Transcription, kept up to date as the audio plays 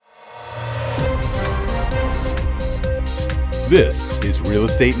This is Real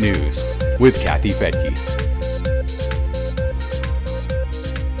Estate News with Kathy Fettke.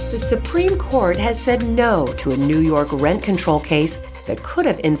 The Supreme Court has said no to a New York rent control case that could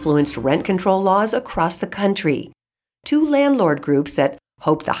have influenced rent control laws across the country. Two landlord groups that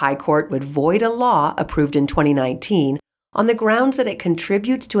hoped the High Court would void a law approved in 2019 on the grounds that it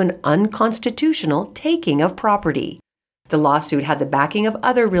contributes to an unconstitutional taking of property. The lawsuit had the backing of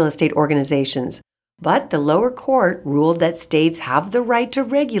other real estate organizations, but the lower court ruled that states have the right to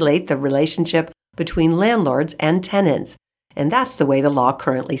regulate the relationship between landlords and tenants, and that's the way the law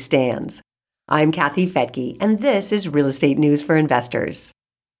currently stands. I'm Kathy Fettke, and this is Real Estate News for Investors.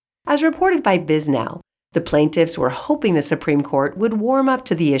 As reported by BizNow, the plaintiffs were hoping the Supreme Court would warm up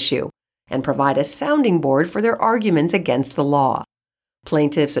to the issue and provide a sounding board for their arguments against the law.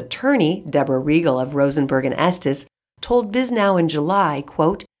 Plaintiffs' attorney, Deborah Regal of Rosenberg and Estes, told BizNow in July,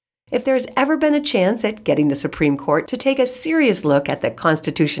 quote, "If there's ever been a chance at getting the Supreme Court to take a serious look at the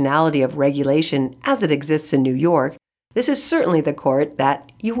constitutionality of regulation as it exists in New York, this is certainly the court that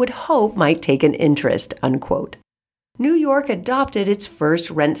you would hope might take an interest," unquote. New York adopted its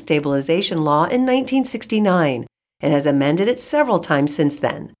first rent stabilization law in 1969 and has amended it several times since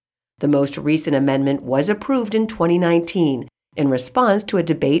then. The most recent amendment was approved in 2019 in response to a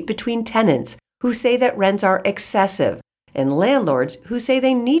debate between tenants who say that rents are excessive and landlords who say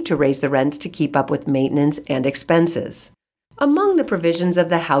they need to raise the rents to keep up with maintenance and expenses. Among the provisions of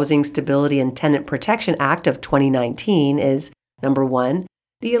the Housing Stability and Tenant Protection Act of 2019 is, number 1,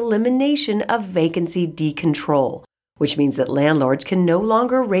 the elimination of vacancy decontrol, which means that landlords can no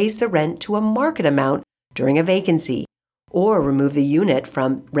longer raise the rent to a market amount during a vacancy or remove the unit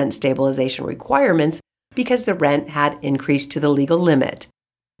from rent stabilization requirements because the rent had increased to the legal limit.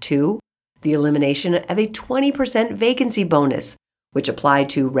 2, the elimination of a 20% vacancy bonus, which applied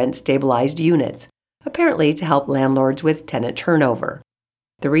to rent-stabilized units, apparently to help landlords with tenant turnover.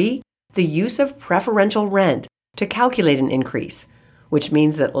 3, the use of preferential rent to calculate an increase, which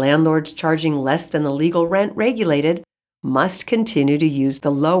means that landlords charging less than the legal rent regulated must continue to use the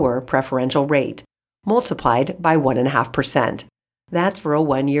lower preferential rate, multiplied by 1.5%. That's for a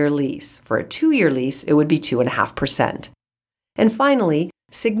 1-year lease. For a 2-year lease, it would be 2.5%. And finally,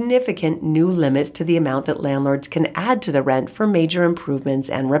 significant new limits to the amount that landlords can add to the rent for major improvements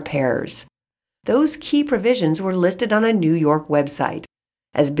and repairs. Those key provisions were listed on a New York website.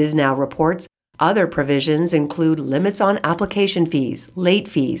 As BizNow reports, other provisions include limits on application fees, late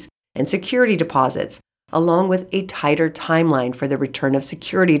fees, and security deposits, along with a tighter timeline for the return of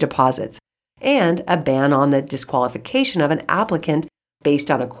security deposits, and a ban on the disqualification of an applicant based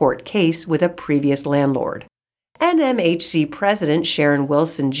on a court case with a previous landlord. NMHC President Sharon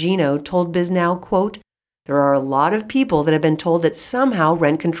Wilson Gino told BizNow, quote, "There are a lot of people that have been told that somehow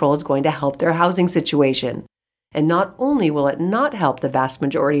rent control is going to help their housing situation. And not only will it not help the vast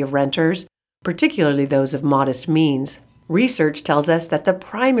majority of renters, particularly those of modest means, research tells us that the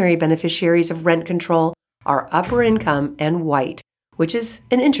primary beneficiaries of rent control are upper income and white, which is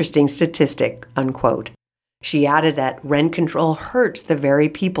an interesting statistic," unquote. She added that rent control hurts the very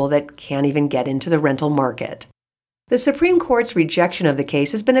people that can't even get into the rental market. The Supreme Court's rejection of the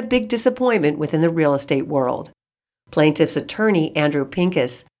case has been a big disappointment within the real estate world. Plaintiff's attorney, Andrew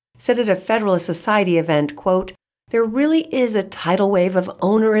Pincus, said at a Federalist Society event, quote, "There really is a tidal wave of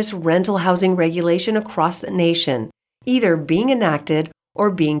onerous rental housing regulation across the nation, either being enacted or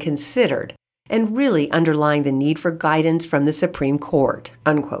being considered, and really underlying the need for guidance from the Supreme Court,"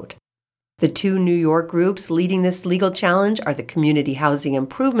 unquote. The two New York groups leading this legal challenge are the Community Housing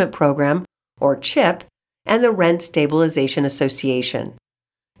Improvement Program, or CHIP, and the Rent Stabilization Association.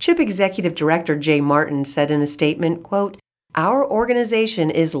 CHIP Executive Director Jay Martin said in a statement, quote, "Our organization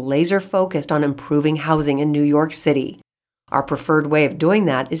is laser-focused on improving housing in New York City. Our preferred way of doing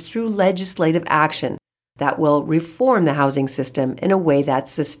that is through legislative action that will reform the housing system in a way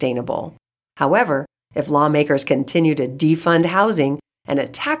that's sustainable. However, if lawmakers continue to defund housing and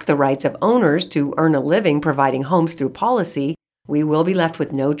attack the rights of owners to earn a living providing homes through policy, we will be left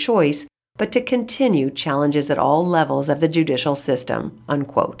with no choice but to continue challenges at all levels of the judicial system,"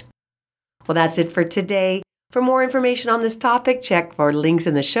 unquote. Well, that's it for today. For more information on this topic, check for links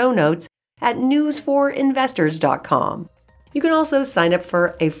in the show notes at newsforinvestors.com. You can also sign up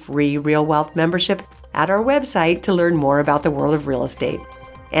for a free Real Wealth membership at our website to learn more about the world of real estate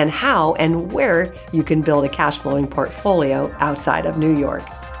and how and where you can build a cash-flowing portfolio outside of New York.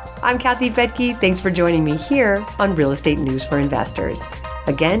 I'm Kathy Fettke. Thanks for joining me here on Real Estate News for Investors.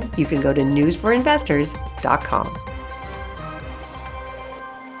 Again, you can go to newsforinvestors.com.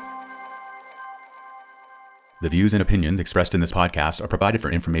 The views and opinions expressed in this podcast are provided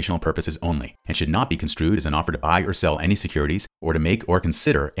for informational purposes only and should not be construed as an offer to buy or sell any securities or to make or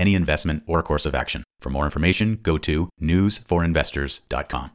consider any investment or course of action. For more information, go to newsforinvestors.com.